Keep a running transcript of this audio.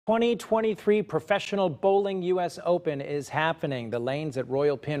2023 Professional Bowling U.S. Open is happening. The lanes at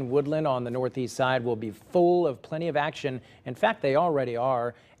Royal Pin Woodland on the northeast side will be full of plenty of action. In fact, they already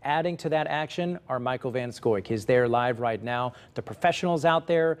are. Adding to that action are Michael Van Schoik. He's there live right now. The professionals out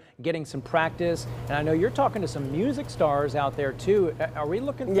there getting some practice. And I know you're talking to some music stars out there too. Are we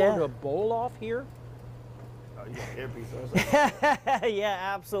looking forward to a bowl off here? Yeah,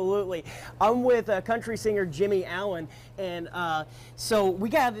 absolutely. I'm with country singer Jimmie Allen, and so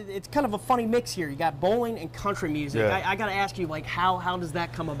it's kind of a funny mix here. You got bowling and country music. Yeah. I got to ask you, like, how does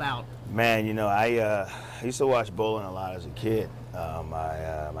that come about? Man, you know, I used to watch bowling a lot as a kid.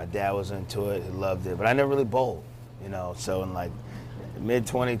 My dad was into it, he loved it, but I never really bowled, you know. So in like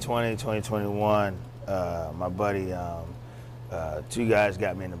mid-2020, 2021, my buddy, two guys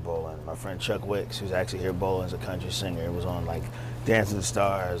got me into bowling. My friend Chuck Wicks, who's actually here bowling as a country singer, was on like Dance of the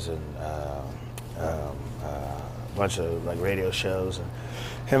Stars and a bunch of like radio shows. And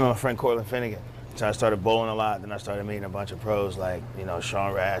him and my friend Cortland Finnegan. So I started bowling a lot. Then I started meeting a bunch of pros like, you know,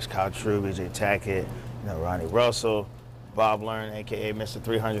 Sean Rash, Kyle True, BJ Tackett, you know, Ronnie Russell, Bob Learn, aka Mr.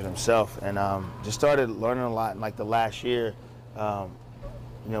 300 himself, and just started learning a lot in like the last year.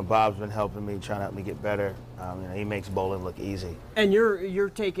 You know, Bob's been helping me, trying to help me get better. You know, he makes bowling look easy. And you're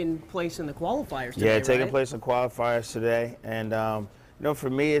taking place in the qualifiers today, Yeah, taking right? place in qualifiers today. And you know,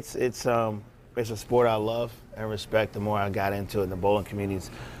 for me, it's a sport I love and respect. The more I got into it, and the bowling community's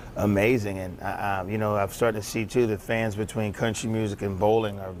amazing. And you know, I've started to see too the fans between country music and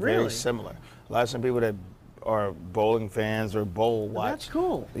bowling are very similar. A lot of some people that are bowling fans or bowl watch. That's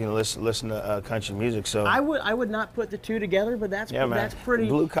cool. You know, listen to country music. So I would not put the two together, but that's pretty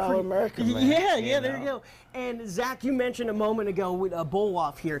blue collar America, man. Yeah, there you go. And Zach, you mentioned a moment ago with a bowl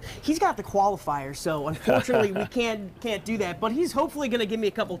off here. He's got the qualifier, so unfortunately we can't do that. But he's hopefully going to give me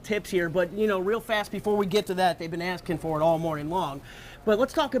a couple tips here. But you know, real fast before we get to that, they've been asking for it all morning long. But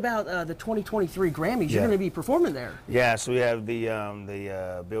let's talk about the 2023 Grammys. You're going to be performing there. Yeah, so we have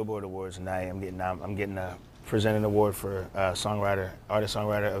the Billboard Awards tonight. I'm getting a presenting award for artist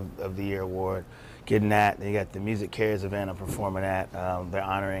songwriter of the year award. Getting that. Then you got the Music Cares event I'm performing at. They're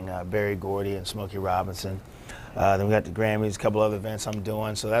honoring Berry Gordy and Smokey Robinson. Then we got the Grammys, a couple other events I'm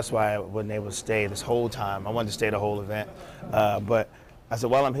doing. So that's why I wasn't able to stay this whole time. I wanted to stay the whole event, but I said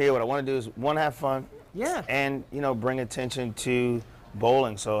while I'm here, what I want to do is have fun. Yeah. And you know, bring attention to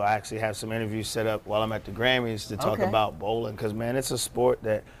bowling. So I actually have some interviews set up while I'm at the Grammys to talk about bowling, because man, it's a sport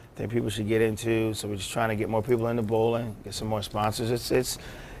that I think people should get into. So we're just trying to get more people into bowling, get some more sponsors.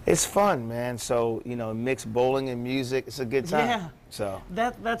 It's fun, man. So, you know, mix bowling and music. It's a good time. Yeah. So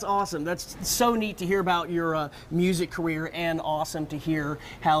that's awesome. That's so neat to hear about your music career, and awesome to hear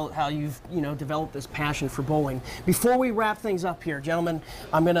how you've developed this passion for bowling. Before we wrap things up here, gentlemen,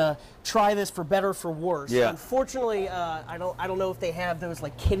 I'm gonna try this for better or for worse. Yeah. Unfortunately, I don't know if they have those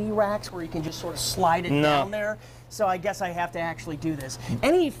like kiddie racks where you can just sort of slide it down there. So I guess I have to actually do this.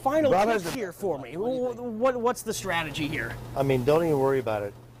 Any final tips here for me? What's the strategy here? I mean, don't even worry about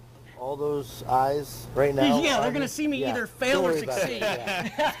it. All those eyes right now. Yeah, they're going to see me either fail or succeed.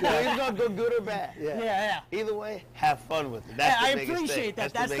 Either going to go good or bad. Yeah. Either way, have fun with it. That's I appreciate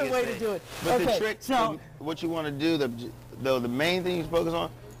that. That's the way to do it. But the trick, what you want to do, the main thing you focus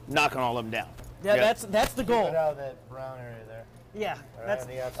on, knock on all of them down. Yeah, that's the goal. Get out of that brown area there. Yeah, that's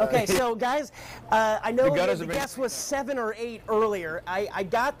okay. So guys, I know the guess was 7 or 8 earlier. I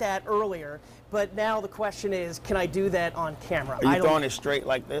got that earlier, but now the question is, can I do that on camera? Are you throwing it straight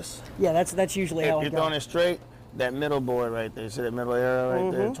like this? Yeah, that's usually how I go. If you're throwing it straight, that middle board right there, see that middle arrow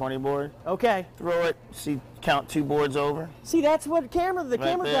right there, 20 board? Okay. Throw it, count 2 boards over. See, that's what the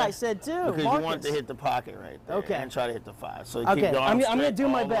camera guy said too. Because you want to hit the pocket right there. Okay. And try to hit the 5. So keep going I'm going to straight do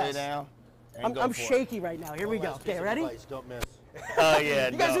my all the way best. down, I'm shaky right now. Here we go. Okay, ready? Don't miss. Oh yeah.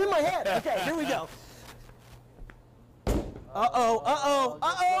 You guys are in my head. Okay, here we go.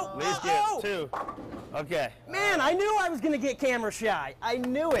 At least get 2. Okay. Man, I knew I was going to get camera shy. I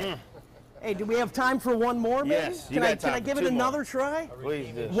knew it. Hey, do we have time for one more, maybe? Yes. Can I give it another try?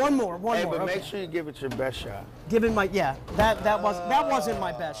 Please do. One more. Hey, but make sure you give it your best shot. Give it my that wasn't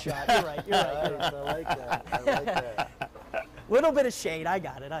my best shot. You're right. I like that. Little bit of shade. I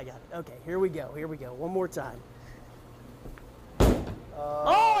got it. Okay, here we go. One more time.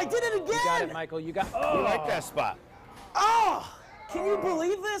 Oh, I did it again! You got it, Michael. You like that spot. Oh! Can you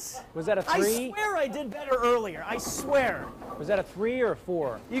believe this? Was that a 3? I swear I did better earlier. I swear. Was that a 3 or a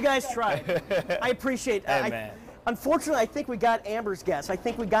 4? You guys tried. I appreciate it. Man. Unfortunately, I think we got Amber's guess. I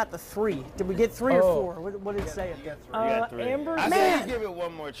think we got the 3. Did we get 3 or 4? What did it say? You got 3. Amber, I said you give it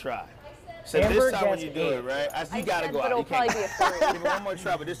one more try. So this time when you do it, right? You got to go out. You can't. Give it one more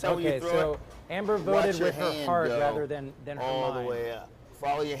try, but this time when you throw it. Amber voted with her hand heart go rather than her all mind. the way up.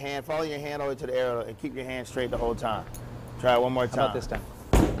 follow your hand all the way to the arrow, and keep your hand straight the whole time. Try it one more time. How about this time?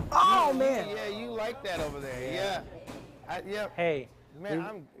 Oh, man. Yeah, you like that over there. Yeah. Yeah. Hey,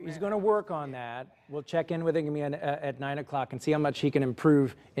 Man, he's going to work on that. We'll check in with him at 9 o'clock and see how much he can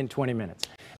improve in 20 minutes.